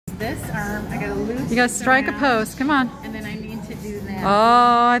this arm. I gotta loop. You gotta strike a pose. Come on. And then I need to do that.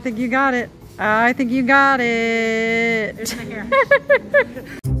 Oh, I think you got it. I think you got it. There's my hair.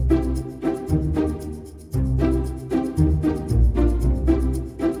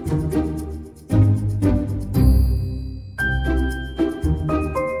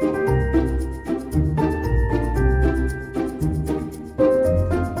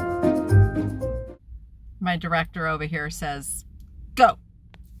 My director over here says, go,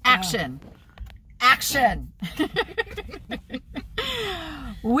 action, action.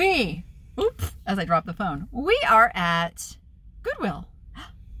 As I drop the phone, we are at Goodwill.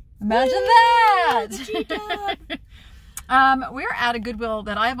 Imagine that. We're at a Goodwill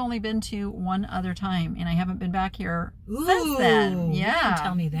that I've only been to one other time, and I haven't been back here since then. Yeah. You didn't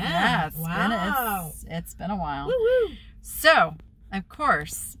tell me that. Yeah, it's been a while. Woo-woo. So, of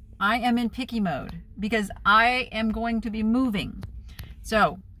course, I am in picky mode because I am going to be moving.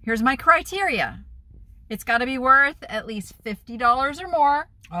 So here's my criteria. It's got to be worth at least $50 or more.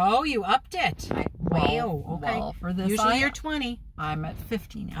 Oh, you upped it. Wow. Okay. Well, for this, usually you're 20. I'm at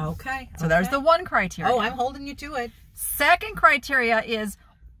 50 now. Okay. So there's the one criteria. Oh, I'm holding you to it. Second criteria is,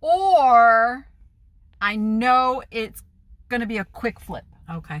 or I know it's going to be a quick flip.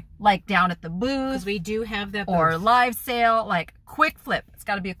 Okay. Like down at the booth. Because we do have that booth. Or live sale, like quick flip. It's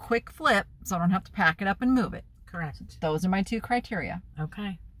got to be a quick flip so I don't have to pack it up and move it. Correct. Those are my two criteria.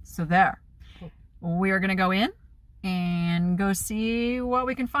 Okay. So there. Cool. We are going to go in and go see what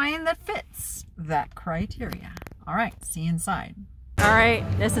we can find that fits that criteria. All right, see you inside. All right,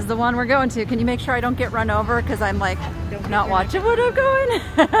 this is the one we're going to. Can you make sure I don't get run over because I'm like not watching what I'm going?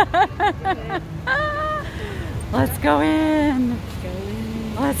 Let's go in.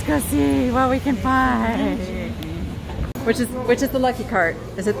 Let's go see what we can find. Which is the lucky cart?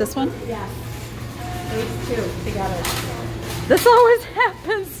 Is it this one? Yeah. Those two together. This always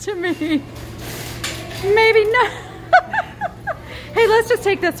happens to me. Maybe not. Hey, let's just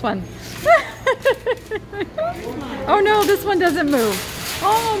take this one. Oh no, this one doesn't move.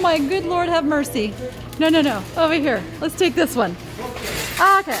 Oh my good Lord, have mercy. No, no, no. Over here. Let's take this one.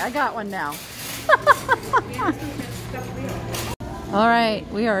 Okay, I got one now. All right,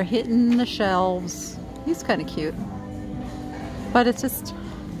 we are hitting the shelves. He's kind of cute. But it's just,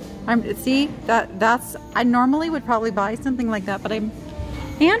 I normally would probably buy something like that, but and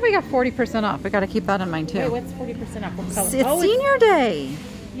we got 40% off. We got to keep that in mind too. Wait, what's 40% off? What color? It's Senior Day.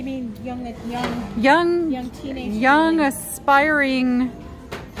 You mean young teenage, young aspiring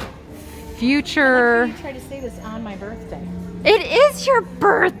future. You tried to say this on my birthday. It is your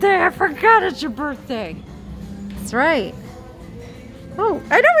birthday. I forgot it's your birthday. That's right. Oh,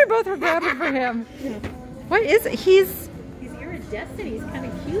 I know we both were grabbing for him. What is it? He's iridescent. He's kind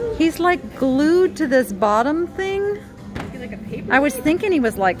of cute. He's like glued to this bottom thing. He's like a paper. I was thinking he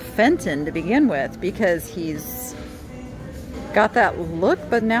was like Fenton to begin with because he's got that look,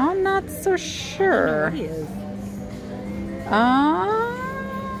 but now I'm not so sure. I don't know what he is.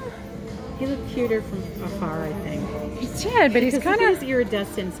 He looked cuter from afar, I think. He did, but he's kind of... his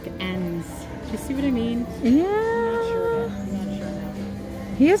iridescence ends. Do you see what I mean? Yeah. I'm not sure now.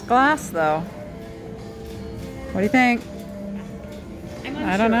 He is glass, though. What do you think?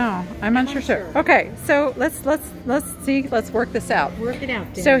 I don't know. I'm unsure. Sure. Okay, so let's see. Let's work this out. Work it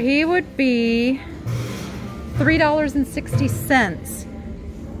out, Dan. So he would be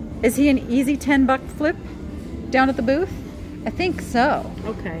 $3.60. Is he an easy $10 flip down at the booth? I think so.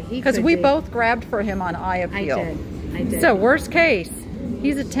 Okay. Because we both grabbed for him on Eye Appeal. I did. So worst case,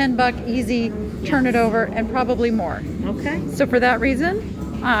 he's a $10 easy, turn it over, and probably more. Okay. So for that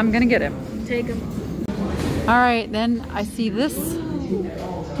reason, I'm gonna get him. Take him. All right, then I see this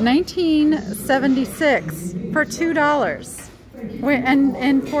 1976 for $2. Wait,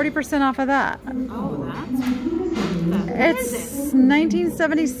 and 40% off of that. Oh, It's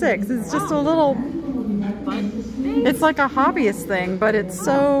 1976. It's just a little. It's like a hobbyist thing, but it's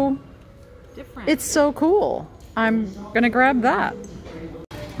so different. It's so cool. I'm gonna grab that.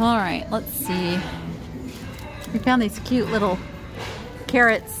 All right, let's see. We found these cute little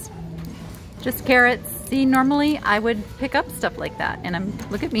carrots. Just carrots. See, normally I would pick up stuff like that,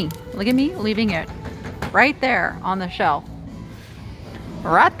 and look at me leaving it right there on the shelf.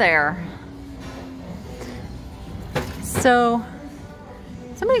 Right there. So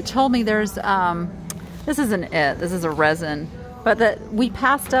somebody told me there's this isn't it, this is a resin, but that we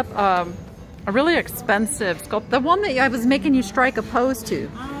passed up a really expensive sculpt, the one that I was making you strike a pose to.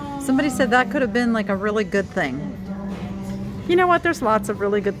 Somebody said that could have been like a really good thing. You know what, there's lots of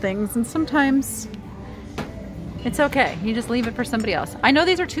really good things, and sometimes it's okay, you just leave it for somebody else. I know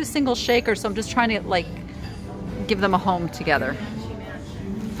these are two single shakers, so I'm just trying to like give them a home together.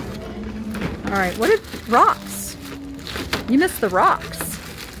 All right, what did rocks? You missed the rocks.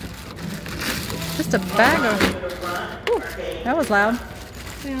 Just a bag of. Ooh, that was loud.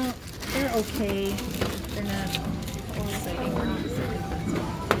 Well, they're okay. They're not exciting rocks.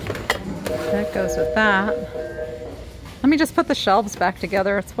 That goes with that. Let me just put the shelves back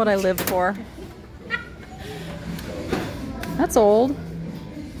together. It's what I live for. That's old.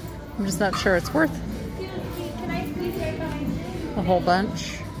 I'm just not sure it's worth a whole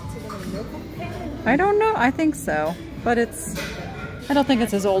bunch. I don't know. I think so. But I don't think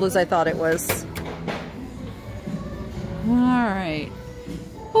it's as old as I thought it was. Alright.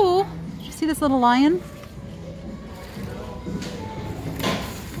 Oh, did you see this little lion?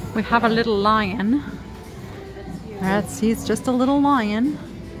 We have a little lion. He's just a little lion.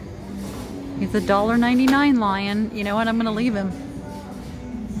 He's a $1.99 lion. You know what? I'm gonna leave him.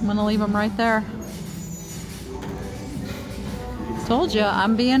 I'm gonna leave him right there. Told you,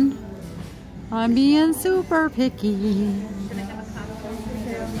 I'm being super picky.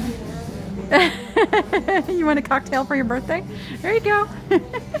 You want a cocktail for your birthday? There you go.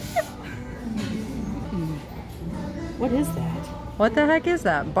 What is that? What the heck is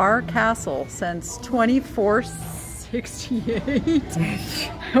that? Bar Castle since 2468.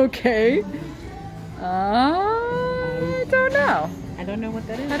 Okay. I don't know. I don't know what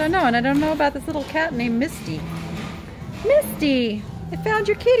that is. I don't know, and I don't know about this little cat named Misty. Misty! I found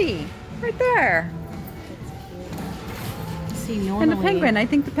your kitty! Right there. See, normally, And the penguin. I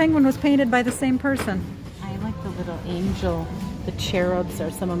think the penguin was painted by the same person. I like the little angel. The cherubs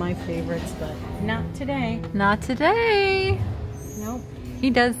are some of my favorites, but not today. Not today. Nope. He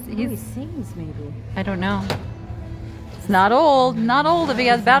does. He sings, maybe. I don't know. It's not old. Not old if he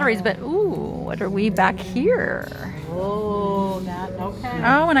has batteries, but ooh, what are we back here? Oh, that, okay.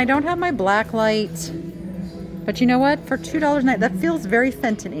 Oh, and I don't have my black light. But you know what? For $2.09, that feels very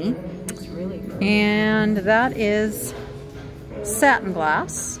Fenton-y. It's really good. And that is satin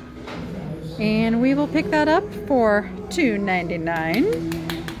glass. And we will pick that up for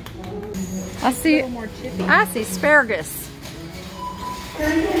 $2.99. I see asparagus.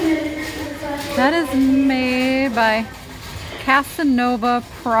 That is made by Casanova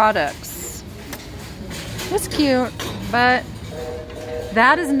Products. That's cute, but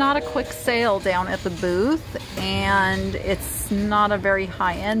that is not a quick sale down at the booth, and it's not a very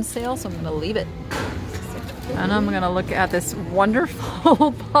high-end sale, so I'm going to leave it. And I'm going to look at this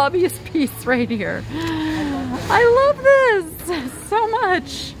wonderful hobbyist piece right here. I love this so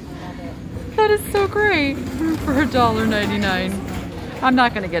much. That is so great for $1.99. I'm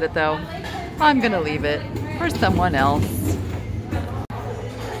not going to get it though. I'm going to leave it for someone else.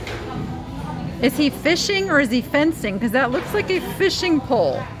 Is he fishing or is he fencing? Because that looks like a fishing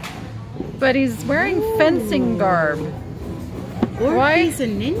pole. But he's wearing fencing garb. Or Why? he's a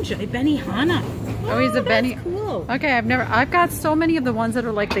ninja, a Benihana. Oh, he's a Benny. Cool. Okay, I've got so many of the ones that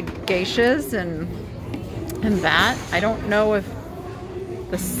are like the geishas and that. I don't know if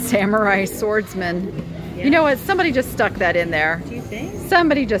the samurai swordsman. Yeah. You know what? Somebody just stuck that in there. Do you think?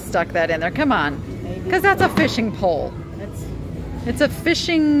 Somebody just stuck that in there. Come on. Because that's a fishing pole. It's a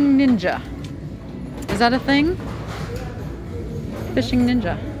fishing ninja. Is that a thing? Fishing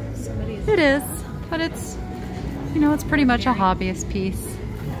ninja. It is, but it's, you know, it's pretty much a hobbyist piece.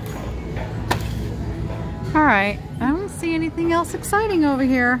 All right, I don't see anything else exciting over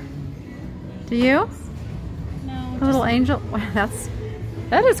here. Do you? No. A little angel.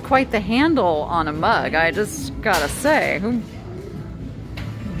 That is quite the handle on a mug. I just gotta say.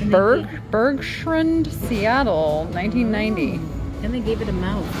 Bergstrand, Seattle, 1990. And they gave it a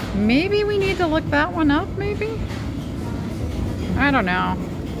mouth. Maybe we need to look that one up, maybe? I don't know.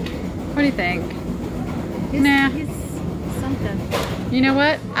 What do you think? Nah. He's something. You know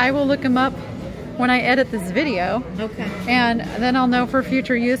what? I will look him up when I edit this video. Okay. And then I'll know for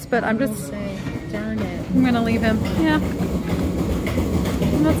future use, but I'm just... Say, darn it. I'm gonna leave him. Yeah.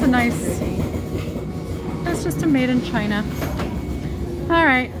 That's a nice... That's just a made in China.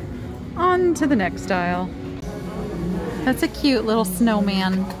 Alright. On to the next aisle. That's a cute little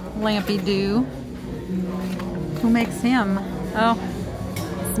snowman, Lampy-Doo. Who makes him? Oh,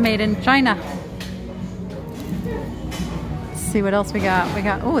 it's made in China. Let's see what else we got.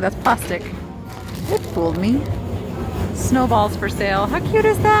 Oh, that's plastic. It fooled me. Snowballs for sale. How cute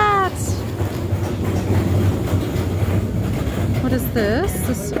is that? What is this?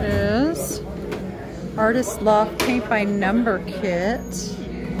 This is Artist Loft Paint by Number Kit.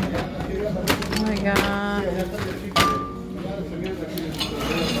 Oh my god.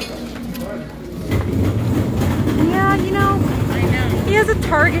 Yeah, you know, I know. he has a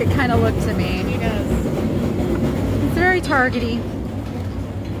Target kind of look to me. He does. It's very Target-y.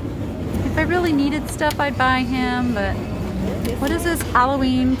 If I I really needed stuff, I'd buy him, but what is this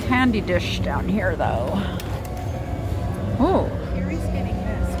Halloween candy dish down here, though? Oh.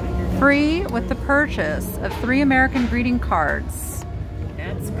 Free with the purchase of 3 American greeting cards.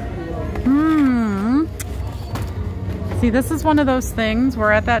 That's cool. See, this is one of those things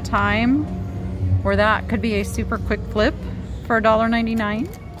where at that time, where that could be a super quick flip for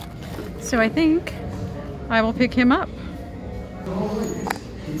 $1.99. So I think I will pick him up.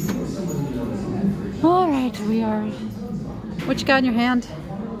 All right, we are. What you got in your hand?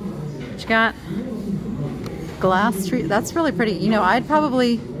 What you got? Glass tree. That's really pretty. You know, I'd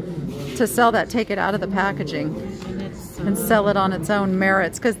probably, to sell that, take it out of the packaging and sell it on its own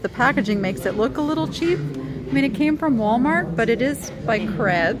merits, because the packaging makes it look a little cheap. I mean, it came from Walmart, but it is by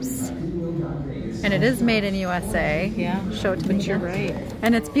Krebs, and it is made in USA. Yeah, show it to me. But you're right.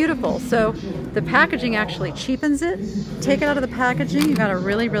 And it's beautiful. So the packaging actually cheapens it. Take it out of the packaging, you got a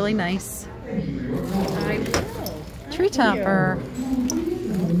really, really nice tree topper.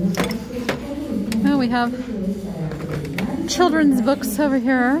 Oh, we have children's books over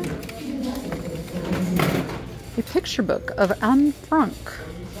here. A picture book of Anne Frank.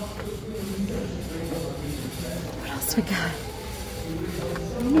 What else we got?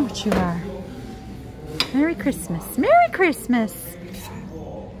 I know what you are. Merry Christmas. Merry Christmas.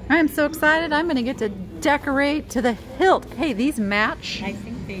 I am so excited. I'm going to get to decorate to the hilt. Hey, these match. I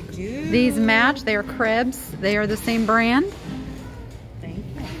think they do. These match. They are Krebs. They are the same brand. Thank you.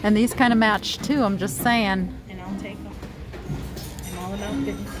 And these kind of match too. I'm just saying. And I'll take them. I'm all about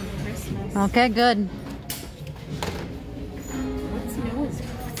getting some Christmas. Okay, good. What's Noah's?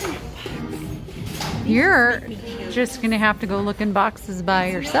 You're just going to have to go look in boxes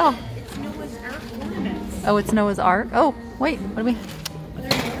by yourself. It's Noah's Ark ornaments. Oh, it's Noah's Ark. Oh, wait. What do we...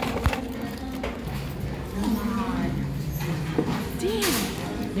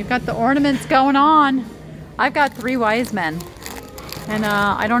 You've got the ornaments going on. I've got 3 wise men. And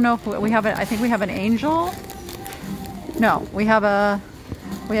I don't know if we have I think we have an angel. No, we have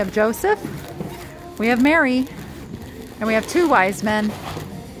Joseph. We have Mary. And we have 2 wise men.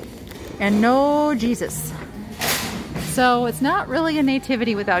 And no Jesus. So it's not really a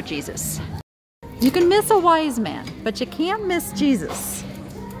nativity without Jesus. You can miss a wise man, but you can't miss Jesus.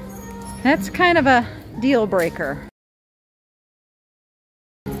 That's kind of a deal breaker.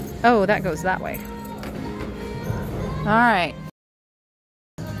 Oh, that goes that way. All right.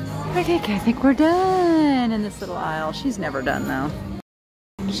 I think we're done in this little aisle. She's never done though.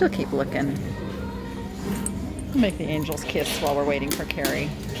 She'll keep looking. We'll make the angels kiss while we're waiting for Carrie.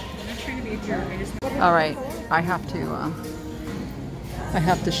 All right, I have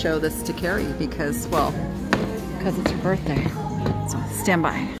to show this to Carrie because it's her birthday. So stand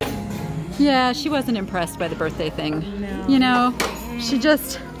by. Yeah, she wasn't impressed by the birthday thing. No. You know, she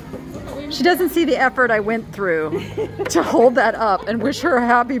doesn't see the effort I went through to hold that up and wish her a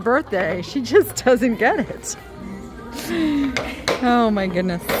happy birthday. She just doesn't get it. Oh my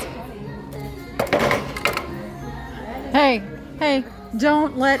goodness. Hey,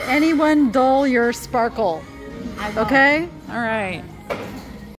 don't let anyone dull your sparkle. Okay? All right.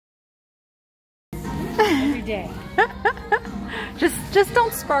 Every day. Just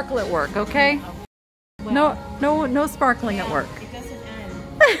don't sparkle at work, okay? Well, no sparkling at work. It doesn't end.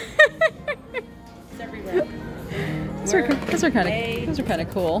 It's everywhere. Those are kind of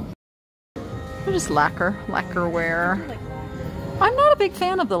cool. They're just lacquerware. I'm not a big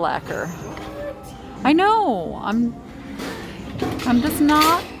fan of the lacquer. I know. I'm just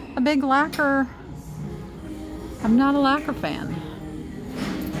not a big lacquer. I'm not a lacquer fan. I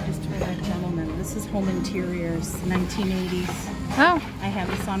just heard that gentleman. This is Home Interiors, 1980s. Oh. I have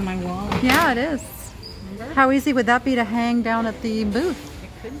this on my wall. Yeah, it is. Remember? How easy would that be to hang down at the booth? It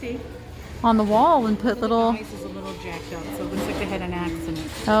could be. On the wall and put little... The noise is a little jacked up, so it looks like they had an accident.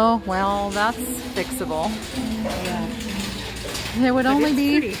 Oh, well, that's fixable. Yeah. It would only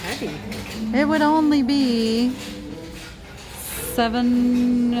be... pretty heavy. It would only be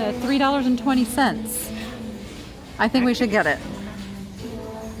 $3.20. I think we should get it.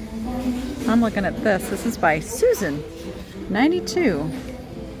 I'm looking at this. This is by Susan, 92.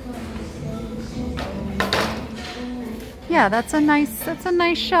 Yeah, that's a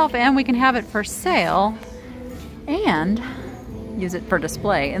nice shelf, and we can have it for sale and use it for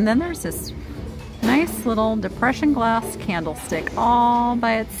display. And then there's this nice little depression glass candlestick all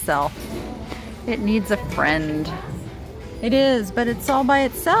by itself. It needs a friend. It is, but it's all by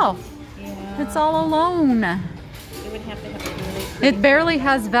itself. Yeah. It's all alone. It would have to have a really pretty... It barely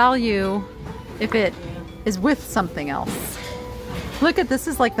has value if it is with something else. Look at this,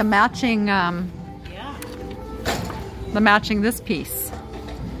 is like the matching yeah. this piece.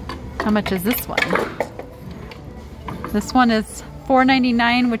 How much is this one? This one is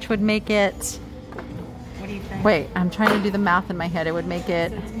 $4.99, which would make it... What do you think? Wait, I'm trying to do the math in my head. It would make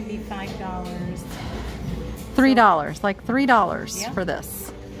it... So it's going to be $5. $3, like $3 Yeah. for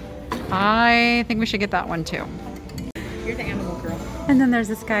this. I think we should get that one too. You're the animal girl. And then there's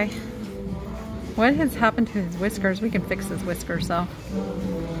this guy. What has happened to his whiskers? We can fix his whiskers though.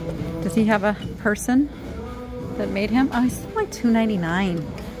 Does he have a person that made him? Oh, he's like $2.99.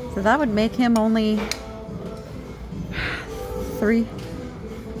 So that would make him only three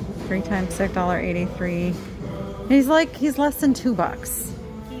times $6, $1.83. He's less than $2.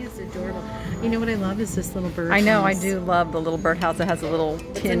 He is adorable. You know what I love is this little bird. I know, house. I do love the little birdhouse that has a little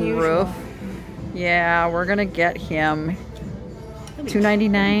tin unusual. roof. Yeah, we're gonna get him.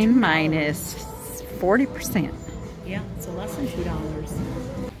 $2.99 minus 40%. Yeah, so less than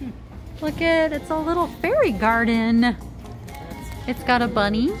 $2. Look at, it's a little fairy garden. It's got a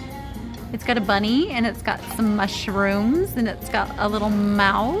bunny. It's got a bunny and it's got some mushrooms and it's got a little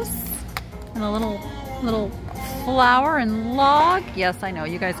mouse and a little flower and log. Yes, I know,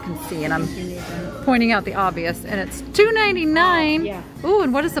 you guys can see and I'm pointing out the obvious. And it's $2.99. Yeah. Ooh,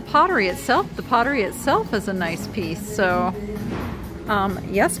 and what is the pottery itself? The pottery itself is a nice piece. So,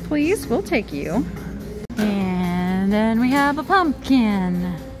 yes, please, we'll take you. And then we have a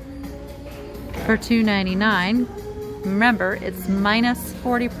pumpkin for $2.99. Remember, it's minus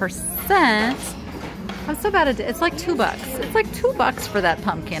 40%. I'm so bad at it. It's like $2. It's like $2 for that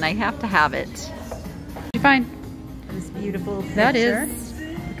pumpkin. I have to have it. Did you find This beautiful picture. that is?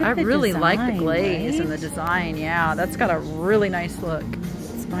 I really like the glaze right? and the design. Yeah, that's got a really nice look.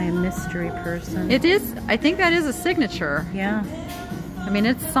 It's by a mystery person. It is. I think that is a signature. Yeah. I mean,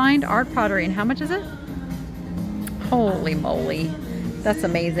 it's signed art pottery. And how much is it? Holy moly. That's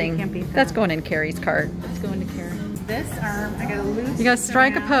amazing. You can't beat that. That's going in Carrie's cart. Let's go into Karen. This arm, I gotta loop. You gotta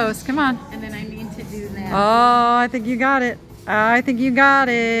strike a around, pose. Come on. And then I need to do that. Oh, I think you got it. I think you got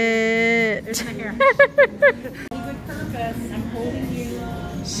it. There's my hair. Good purpose. I'm holding you.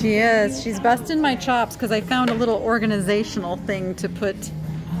 She is. She's busting my chops because I found a little organizational thing to put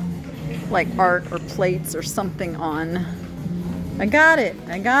like art or plates or something on. I got it.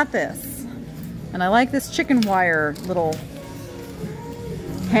 I got this. And I like this chicken wire little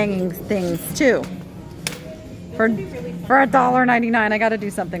hanging things too. For $1.99, I got to do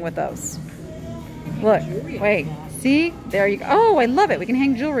something with those. Look, wait, see? There you go. Oh, I love it. We can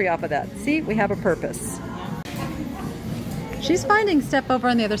hang jewelry off of that. See, we have a purpose. She's finding stuff over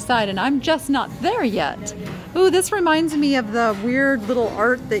on the other side, and I'm just not there yet. Ooh, this reminds me of the weird little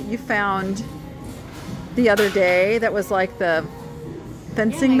art that you found the other day that was like the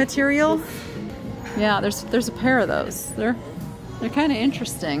fencing material. Yeah, there's a pair of those. They're kind of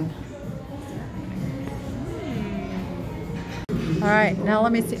interesting. All right, now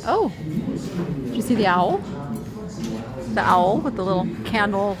let me see. Oh, did you see the owl? The owl with the little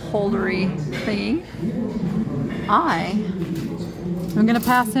candle holdery thingy. I'm gonna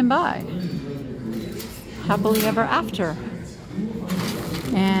pass him by. Happily ever after.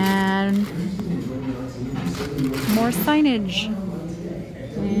 And more signage.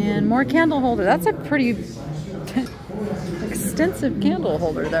 And more candle holder. That's a pretty extensive candle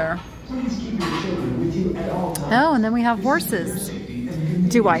holder there. Oh, and then we have horses.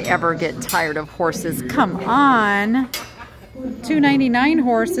 Do I ever get tired of horses? Come on. $2.99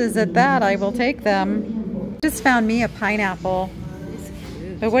 horses at that, I will take them. Just found me a pineapple.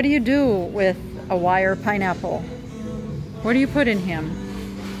 But what do you do with a wire pineapple? What do you put in him?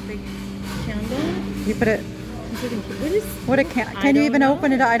 Candle? You put it... What is? Can you even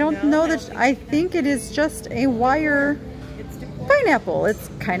open it? I don't know that. I think it is just a wire pineapple. It's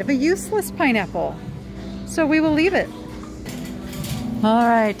kind of a useless pineapple. So we will leave it. All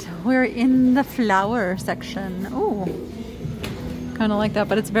right, we're in the flower section. Oh, kind of like that,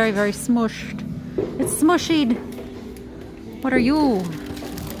 but it's very, very smushed. It's smushied. What are you?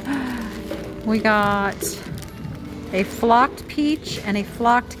 We got a flocked peach and a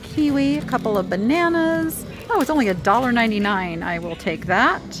flocked kiwi, a couple of bananas. Oh, it's only $1.99. I will take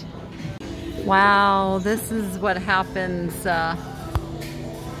that. Wow, this is what happens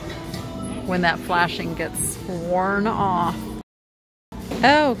when that flashing gets worn off.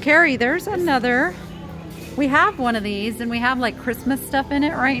 Oh, Carrie, there's another. We have one of these, and we have like Christmas stuff in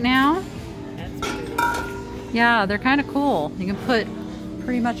it right now. Yeah, they're kind of cool. You can put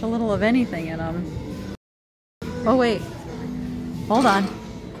pretty much a little of anything in them. Oh, wait. Hold on.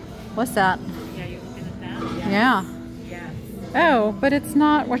 What's that? Yeah, you're looking at that? Yeah. Yeah. Oh, but it's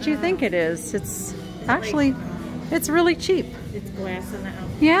not what you think it is. It's actually, it's really cheap. It's glass on the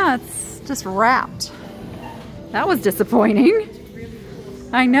outside. Yeah, it's just wrapped. That was disappointing.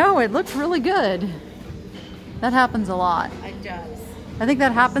 I know, it looks really good. That happens a lot. It does. I think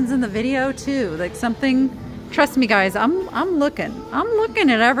that happens in the video too. Like something, trust me guys, I'm looking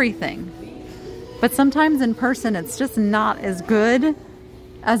at everything. But sometimes in person it's just not as good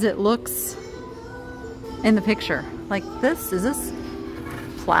as it looks in the picture. Like this, is this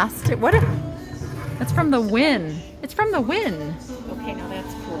plastic? What? It's from the Win. It's from the Win. Okay, now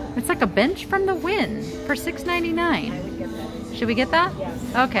that's cool. It's like a bench from the Win for $6.99. I would get that. Should we get that?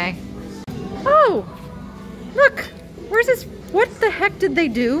 Yes. Okay. Oh, look. Where's his? What the heck did they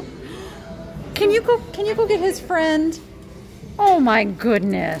do? Can you go get his friend? Oh my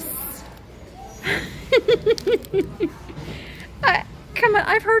goodness. Come on,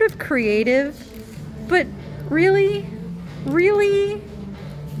 I've heard of creative, but really? Really?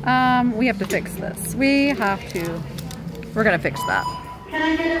 We have to fix this. We're gonna fix that. Can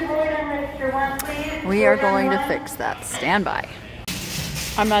I get a void on register 1, please? We are going to fix that. Stand by.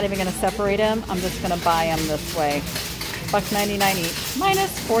 I'm not even gonna separate them. I'm just gonna buy them this way. $1.99 each,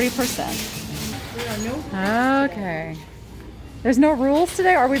 minus 40%. There are no. Okay. There's no rules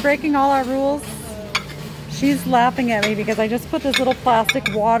today? Are we breaking all our rules? She's laughing at me because I just put this little plastic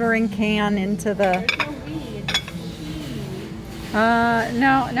watering can into the...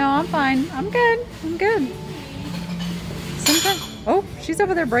 No, I'm fine. I'm good. I'm good. Sometimes... Oh, she's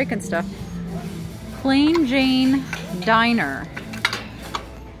over there breaking stuff. Plain Jane Diner.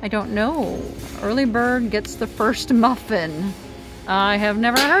 I don't know. Early bird gets the first muffin. I have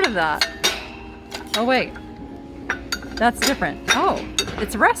never heard of that. Oh, wait. That's different. Oh,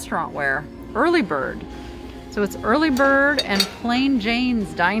 it's restaurant wear. Early bird. So it's Early Bird and Plain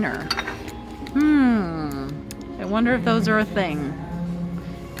Jane's Diner. I wonder if those are a thing.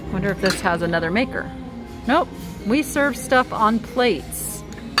 Wonder if this has another maker. Nope. We serve stuff on plates,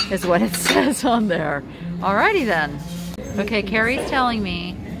 is what it says on there. Alrighty then. Okay, Carrie's telling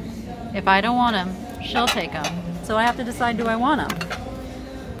me if I don't want them, she'll take them. So I have to decide, do I want them?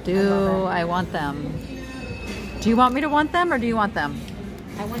 Do I want them? Do you want me to want them or do you want them?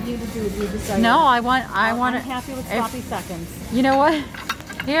 I want you to do it. You decide. No, I want I'm it. happy with sloppy seconds. You know what?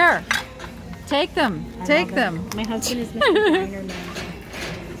 Here. Take them. Take them. My husband is Mr. Diner Man.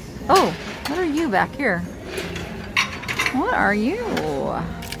 Oh, what are you back here? What are you?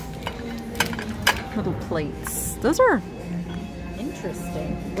 Little plates. Those are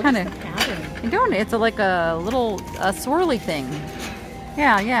Interesting. What kind is of the pattern? I don't. It's like a little swirly thing.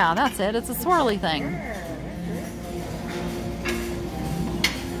 Yeah, that's it. It's a swirly thing.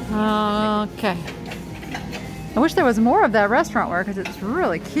 Okay. I wish there was more of that restaurant wear because it's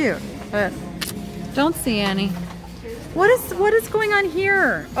really cute, but don't see any. What is going on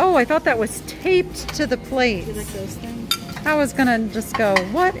here? Oh, I thought that was taped to the plate. Do you like those things? I was gonna just go,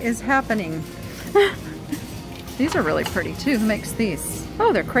 what is happening? These are really pretty too. Who makes these?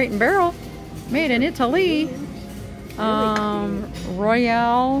 Oh, they're Crate and Barrel, made in Italy.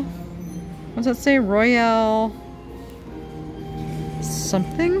 Royale. What does it say? Royale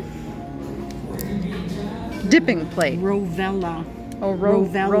something? Dipping plate. Rovella. Oh,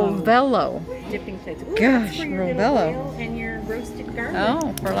 Rovello. Rovello. Dipping plates. Ooh, Gosh, that's for your little Rovello. oil and your roasted garlic.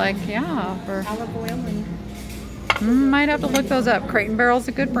 Oh, for like, yeah, for... Olive oil and... Might have to look those up. Crate and Barrel's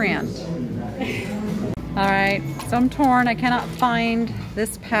a good brand. All right, so I'm torn. I cannot find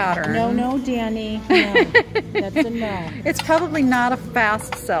this pattern. No, Danny. No. That's a no. It's probably not a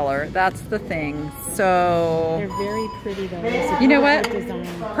fast seller. That's the thing. So They're very pretty though. It's a you know what? design.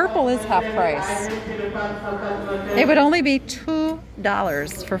 Purple is half price. It would only be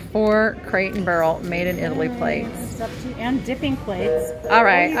 $2 for 4 Crate and Barrel made in Italy plates. It's up to you. And dipping plates. All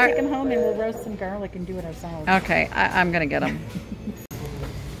right. Or you take them home and we'll roast some garlic and do it ourselves. Okay, I'm gonna get them.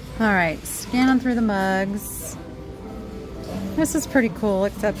 All right, scanning through the mugs. This is pretty cool,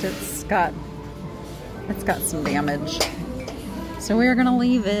 except it's got some damage. So we are gonna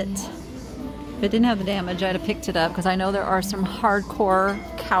leave it. If it didn't have the damage, I'd have picked it up because I know there are some hardcore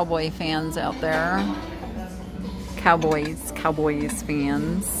cowboy fans out there. Cowboys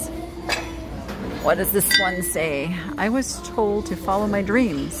fans. What does this one say? I was told to follow my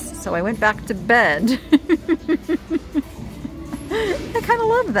dreams, so I went back to bed. I kind of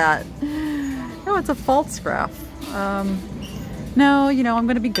love that. Oh, it's a false graph. No, you know, I'm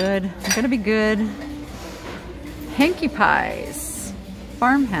gonna be good. I'm gonna be good. Hanky Pies.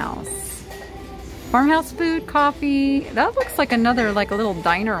 Farmhouse food, coffee. That looks like another, like a little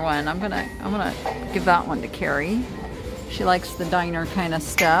diner one. I'm gonna give that one to Carrie. She likes the diner kind of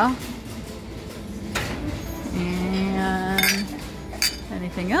stuff. And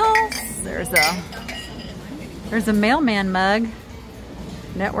anything else? There's a mailman mug.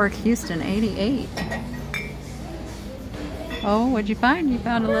 Network Houston 88. Oh, what'd you find? You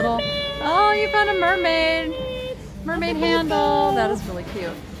found a little, oh, you found a mermaid. Mermaid handle. That is really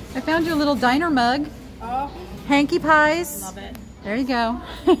cute. I found you a little diner mug. Oh, Hanky pies. love it. There you go.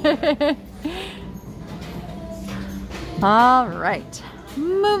 All right,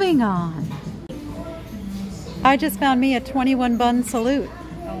 moving on. I just found me a 21 bun salute.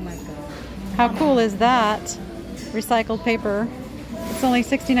 Oh my god. How cool is that? Recycled paper. It's only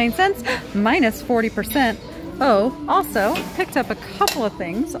 69 cents, minus 40%. Oh, also picked up a couple of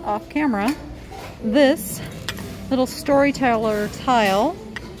things off camera. This little storyteller tile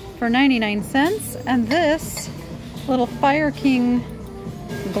for 99 cents, and this little Fire King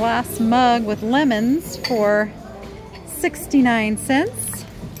glass mug with lemons for 69 cents.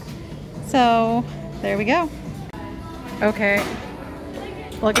 So there we go. Okay,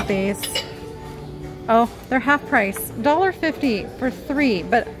 look at these. Oh, they're half price. $1.50 for 3,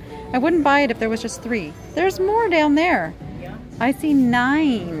 but I wouldn't buy it if there was just 3. There's more down there. Yeah. I see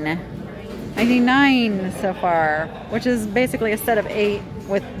 9. I see 9 so far, which is basically a set of 8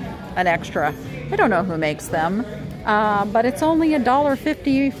 with an extra. I don't know who makes them, but it's only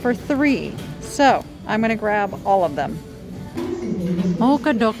 $1.50 for 3. So I'm gonna grab all of them.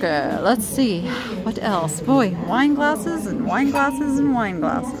 Oka doka. Let's see what else. Boy, wine glasses and wine glasses and wine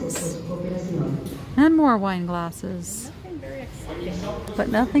glasses. And more wine glasses. Nothing very exciting. But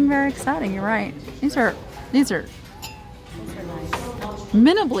nothing very exciting, you're right. These are Those are nice.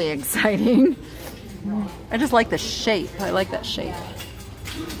 minimally exciting. I just like the shape. I like that shape.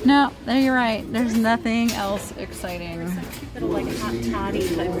 No, there you're right. There's nothing else exciting. Little like hot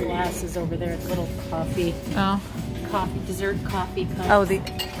toddy type glasses over there. Little coffee, dessert coffee cups. Oh,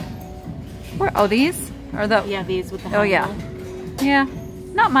 where? Oh, these? Or the? Yeah, these with the Oh, yeah. handle. Yeah.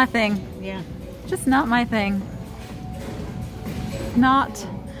 Not my thing. Yeah. Just not my thing. Not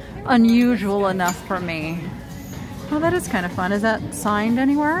unusual enough for me. Oh, that is kind of fun. Is that signed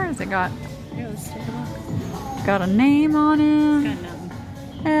anywhere? Has it got Yeah, let's take a look. a name on it? Got nothing.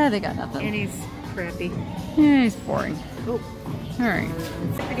 Eh, they got nothing. And he's crappy. Yeah, he's boring. Oh, All right.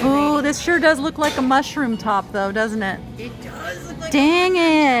 Oh, this sure does look like a mushroom top, though, doesn't it? it does look like. Dang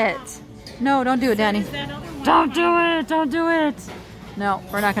it! No, don't do it, Danny. That other one. Don't do it! Don't do it! No,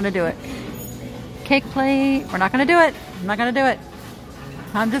 we're not gonna do it. Cake plate. We're not gonna do it. I'm not gonna do it.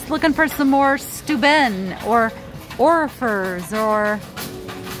 I'm just looking for some more Steuben or Orifers or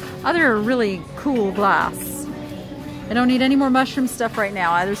other really cool glass. I don't need any more mushroom stuff right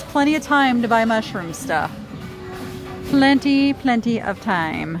now. There's plenty of time to buy mushroom stuff. Plenty of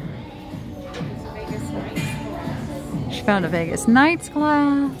time. She found a Vegas Nights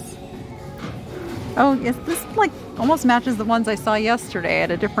glass. Oh, yes, this like almost matches the ones I saw yesterday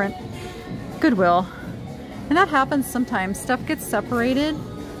at a different Goodwill. And that happens sometimes. Stuff gets separated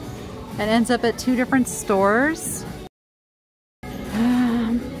and ends up at 2 different stores.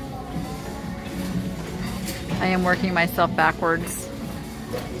 I am working myself backwards.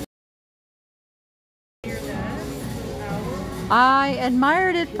 I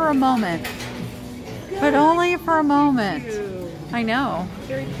admired it for a moment, but only for a moment. I know.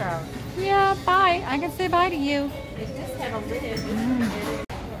 Very proud. Yeah, bye. I can say bye to you. It does have a lid.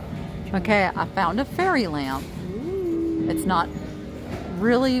 Okay, I found a fairy lamp. It's not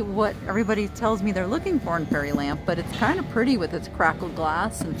really what everybody tells me they're looking for in fairy lamp, but it's kind of pretty with its crackled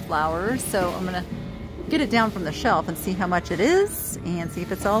glass and flowers. So I'm gonna get it down from the shelf and see how much it is and see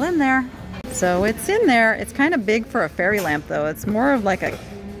if it's all in there. So it's in there. It's kind of big for a fairy lamp though. It's more of like a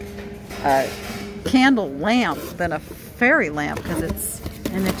candle lamp than a fairy lamp because it's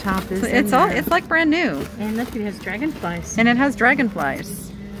And the top is. it's like brand new. And look, it has dragonflies. And it has dragonflies.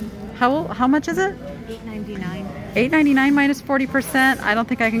 How much is it? $8.99. $8.99 minus 40%. I don't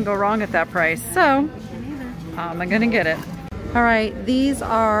think I can go wrong at that price. So I'm gonna get it. All right, these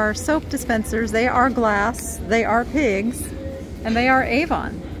are soap dispensers. They are glass, they are pigs, and they are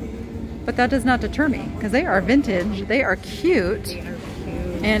Avon. But that does not deter me because they are vintage, they are cute,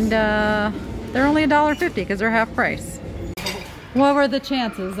 and they're only $1.50 because they're half price. What were the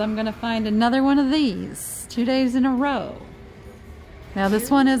chances I'm gonna find another one of these 2 days in a row? Now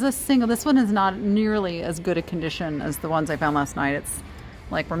this one is a single. This one is not nearly as good a condition as the ones I found last night. It's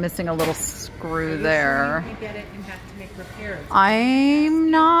like we're missing a little screw there. You get it and have to make repairs.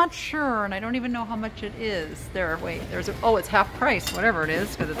 I'm not sure, and I don't even know how much it is. There, wait, there's a, oh, it's half price, whatever it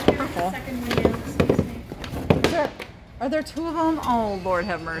is, because it's purple. Second one, excuse me. Are there 2 of them? Oh, Lord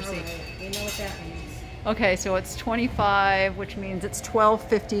have mercy. Alright, we know what that means. Okay, so it's 25, which means it's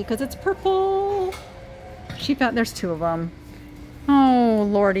 $12.50 because it's purple. She found, there's 2 of them. Oh,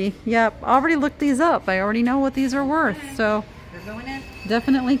 Lordy. Yep, I already looked these up. I already know what these are worth, so They're going in.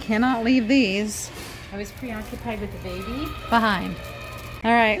 definitely cannot leave these. I was preoccupied with the baby. Behind.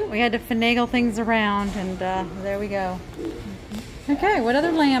 All right, we had to finagle things around, and there we go. Okay, what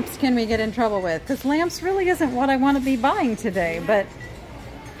other lamps can we get in trouble with? Because lamps really isn't what I want to be buying today, but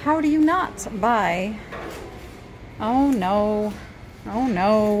how do you not buy? Oh no. Oh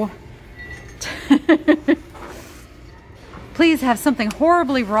no. Please have something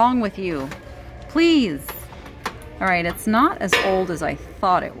horribly wrong with you. Please. All right, it's not as old as I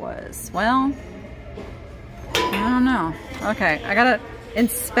thought it was. Well, I don't know. Okay, I gotta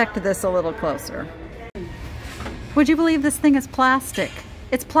inspect this a little closer. Would you believe this thing is plastic?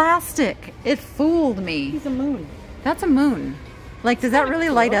 It's plastic. It fooled me. It's a moon. That's a moon. Like, does that really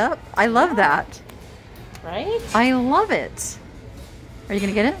light up? I love that. Right? I love it. Are you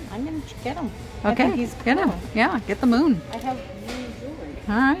gonna get it? I'm gonna get him. Okay, get him. Yeah, get the moon. I have really jewelry.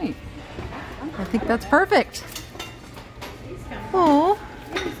 All right. I think that's perfect. Oh,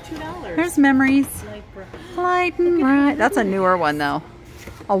 $2. there's memories. Light and bright. That's a newer one though.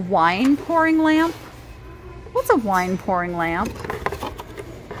 A wine pouring lamp. What's a wine pouring lamp?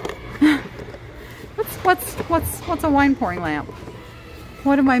 What's a wine pouring lamp?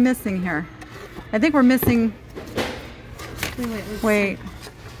 What am I missing here? I think we're missing. Wait.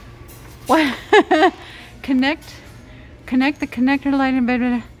 What? Connect the connector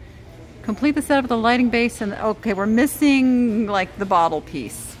lighting. Complete the setup of the lighting base, and okay, we're missing like the bottle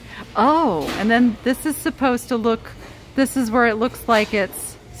piece. Oh, and then this is supposed to look. This is where it looks like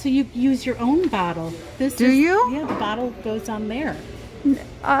it's. So you use your own bottle. Do you? Yeah, the bottle goes on there. Yeah.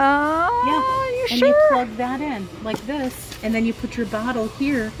 You and sure? you plug that in like this, and then you put your bottle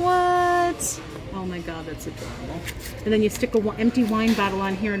here. What? Oh my God, that's adorable. And then you stick a empty wine bottle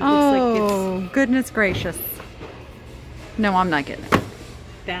on here, and it looks like it's. Goodness gracious! No, I'm not getting it.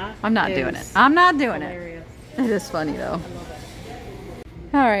 That. I'm not doing it. I'm not doing hilarious. it. It is funny though. I love it.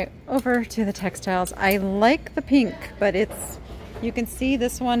 All right, over to the textiles. I like the pink, but it's. You can see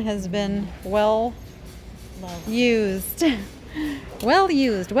this one has been well used. Well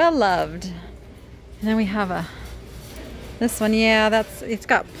used, well loved. And then we have this one, yeah, it's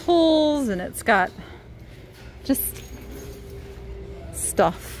got pulls and it's got just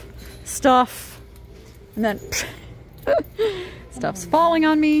stuff. And then stuff's falling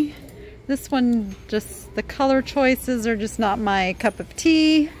on me. This one, just the color choices are just not my cup of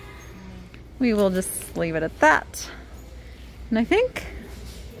tea. We will just leave it at that. And I think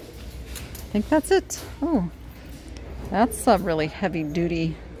that's it. Oh, that's a really heavy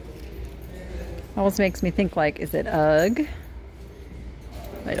duty. Almost makes me think like, is it UGG?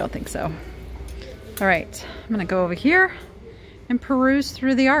 I don't think so. All right, I'm gonna go over here and peruse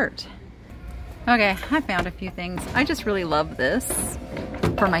through the art. Okay, I found a few things. I just really love this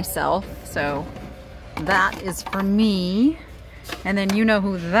for myself. So that is for me. And then you know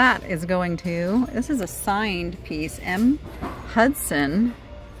who that is going to. This is a signed piece, M. Hudson.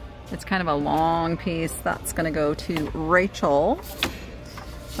 It's kind of a long piece. That's gonna go to Rachel,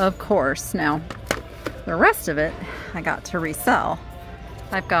 of course. Now, the rest of it, I got to resell.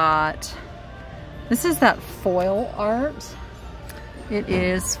 I've got, this is that foil art. It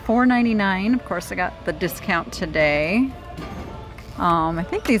is $4.99. Of course, I got the discount today. I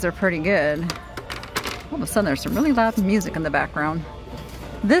think these are pretty good. All of a sudden, there's some really loud music in the background.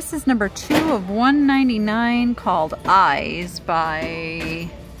 This is number 2 of $1.99 called Eyes by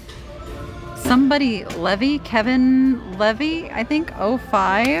somebody Levy, Kevin Levy, I think,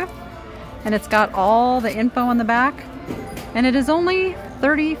 05. And it's got all the info on the back. And it is only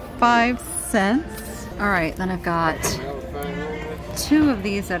 35 cents. All right, then I've got 2 of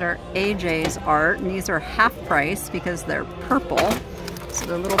these that are AJ's art. And these are half price because they're purple. So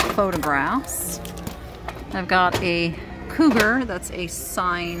they're little photographs. I've got a cougar that's a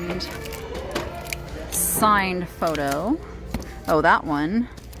signed photo. Oh, that one.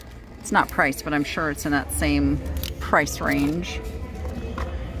 It's not priced, but I'm sure it's in that same price range.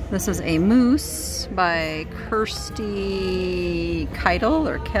 This is a moose by Kirsty Kettle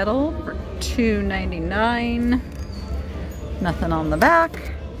for $2.99. Nothing on the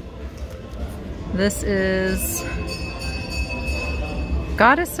back. This is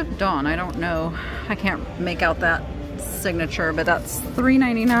Goddess of Dawn. I don't know. I can't make out that signature, but that's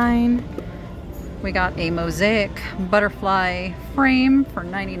 $3.99. We got a mosaic butterfly frame for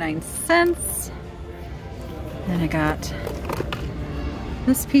 99 cents. And I got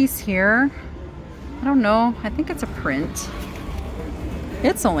this piece here. I don't know. I think it's a print.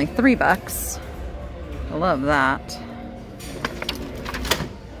 It's only $3. I love that.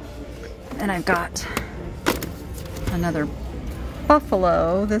 And I've got another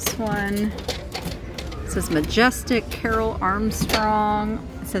buffalo. This one says Majestic Carol Armstrong.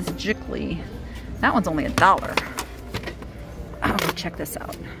 It says Jickley. That one's only $1. Oh, check this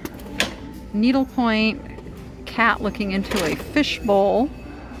out. Needlepoint cat looking into a fish bowl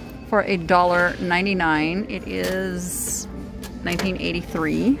for $1.99. It is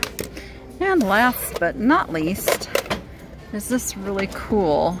 1983. And last but not least is this really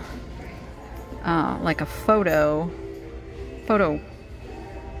cool, like a photo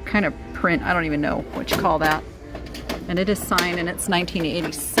kind of print. I don't even know what you call that. And it is signed, and it's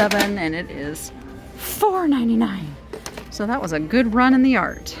 1987, and it is $4.99. So that was a good run in the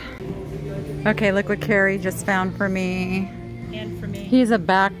art. Okay, look what Carrie just found for me. And for me. He's a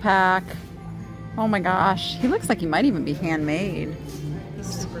backpack. Oh my gosh, he looks like he might even be handmade.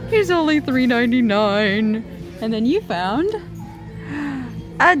 He's only $3.99. And then you found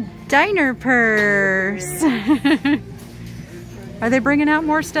a diner purse. Are they bringing out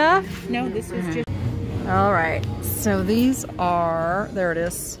more stuff? No, this was just... All right, so these are, there it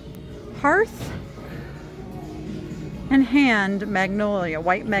is, Hearth and Hand Magnolia,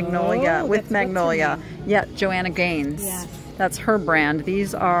 white magnolia with magnolia. Yeah, Joanna Gaines. Yes. That's her brand.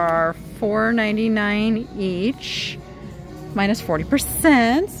 These are $4.99 each, minus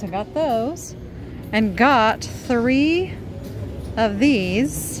 40%. So I got those. And got 3 of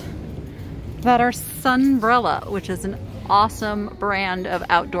these that are Sunbrella, which is an awesome brand of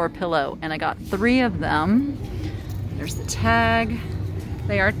outdoor pillow. And I got 3 of them. There's the tag.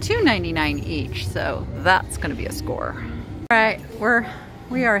 They are $2.99 each, so that's gonna be a score. All right,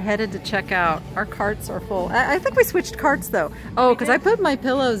 we are headed to check out. Our carts are full. I think we switched carts though. Oh, because I put my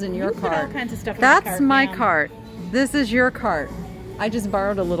pillows in your cart. Put all kinds of stuff in That's the cart, my ma'am. cart. This is your cart. I just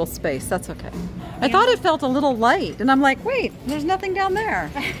borrowed a little space. That's okay. I thought it felt a little light, and I'm like, wait, there's nothing down there.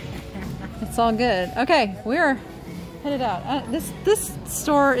 It's all good. Okay, we're headed out. This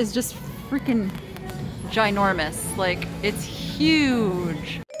store is just freaking ginormous. Like, it's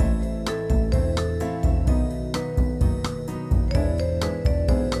huge.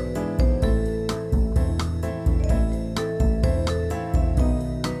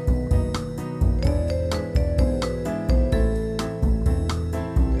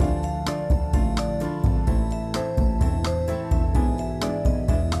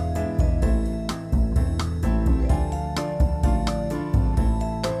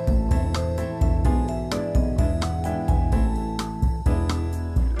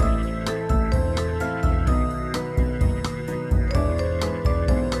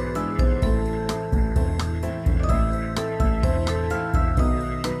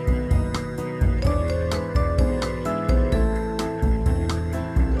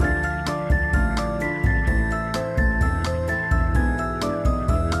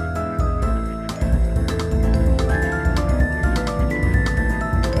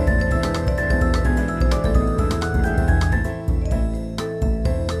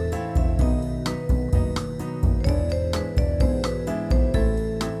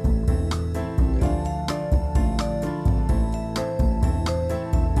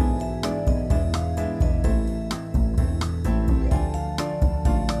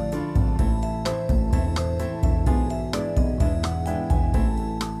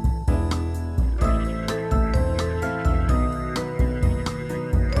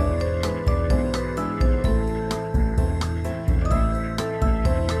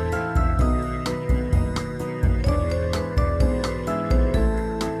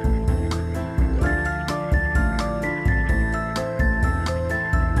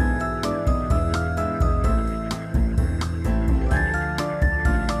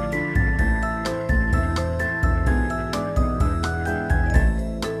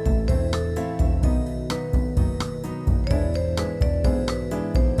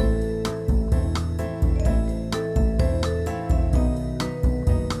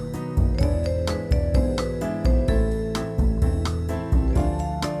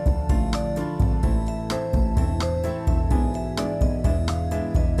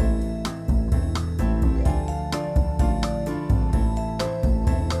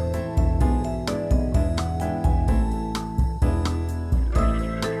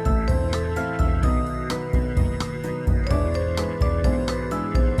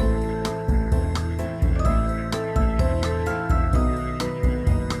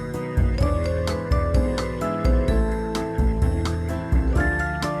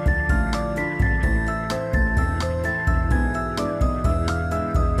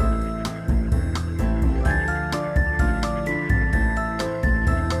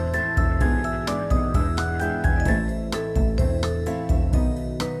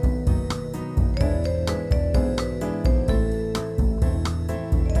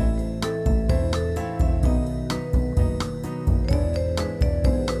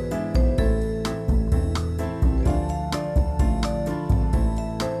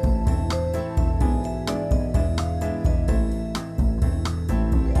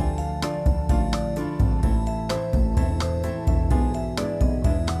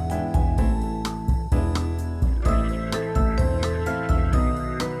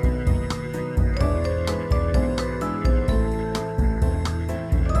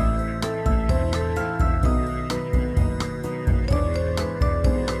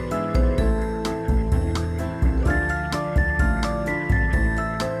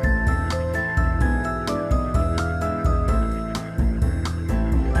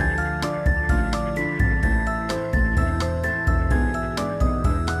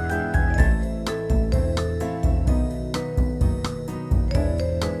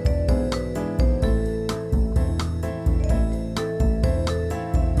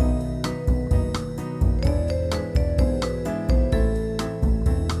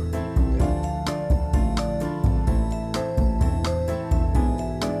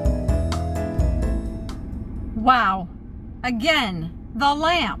 Wow. Again, the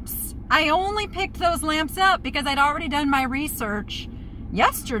lamps. I only picked those lamps up because I'd already done my research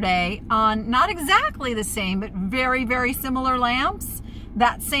yesterday on not exactly the same, but very, very similar lamps.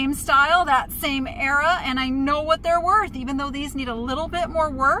 That same style, that same era, and I know what they're worth, even though these need a little bit more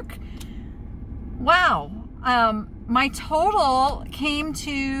work. Wow. My total came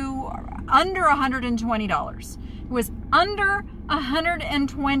to under $120. It was under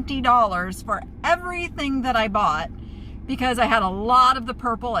 $120 for everything that I bought, because I had a lot of the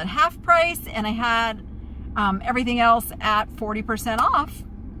purple at half price and I had everything else at 40% off.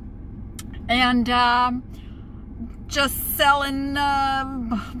 And just selling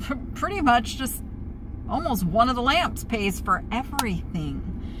pretty much just almost one of the lamps pays for everything.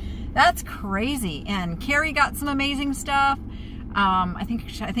 That's crazy. And Carrie got some amazing stuff. I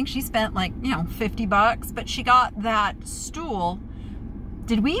think she spent like, you know, 50 bucks, but she got that stool.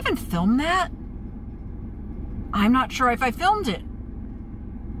 Did we even film that? I'm not sure if I filmed it.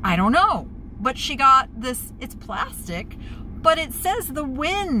 I don't know. But she got this, it's plastic, but it says the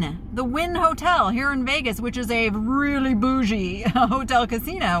Wynn Hotel here in Vegas, which is a really bougie hotel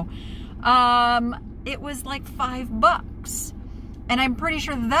casino. It was like $5. And I'm pretty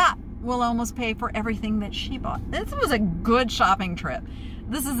sure that will almost pay for everything that she bought. This was a good shopping trip.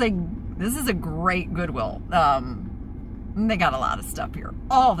 This is a great Goodwill. They got a lot of stuff here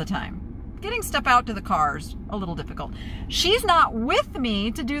all the time. Getting stuff out to the cars a little difficult. She's not with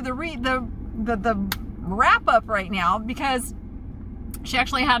me to do the wrap up right now because she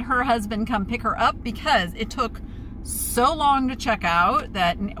actually had her husband come pick her up because it took so long to check out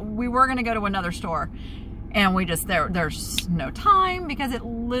that we were going to go to another store. And we just, there's no time because it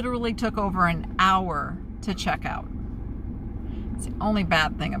literally took over an hour to check out. It's the only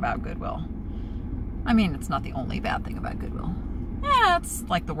bad thing about Goodwill. I mean, it's not the only bad thing about Goodwill. Yeah, it's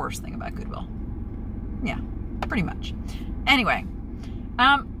like the worst thing about Goodwill. Yeah, pretty much. Anyway,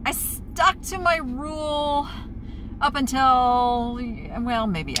 I stuck to my rule up until, well,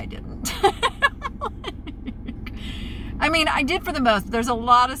 maybe I didn't. I mean, I did for the most. There's a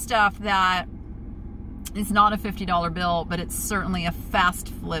lot of stuff that it's not a $50 bill, but it's certainly a fast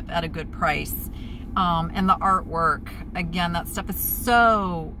flip at a good price. And the artwork, again, that stuff is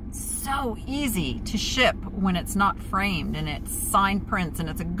so easy to ship when it's not framed and it's signed prints and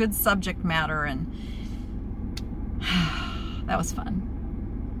it's a good subject matter, and that was fun.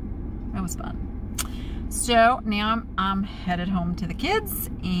 That was fun. So now I'm headed home to the kids,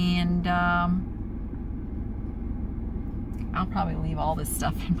 and I'll probably leave all this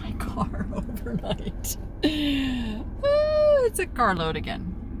stuff in my car overnight. Oh, it's a carload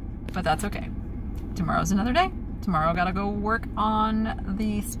again, but that's okay. Tomorrow's another day. Tomorrow gotta go work on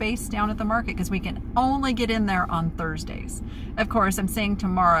the space down at the market because we can only get in there on Thursdays. Of course, I'm saying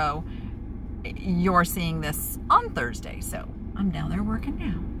tomorrow, you're seeing this on Thursday, so I'm down there working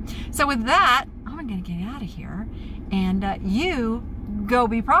now. So with that, I'm gonna get out of here, and you go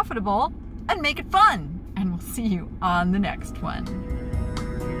be profitable and make it fun. And we'll see you on the next one.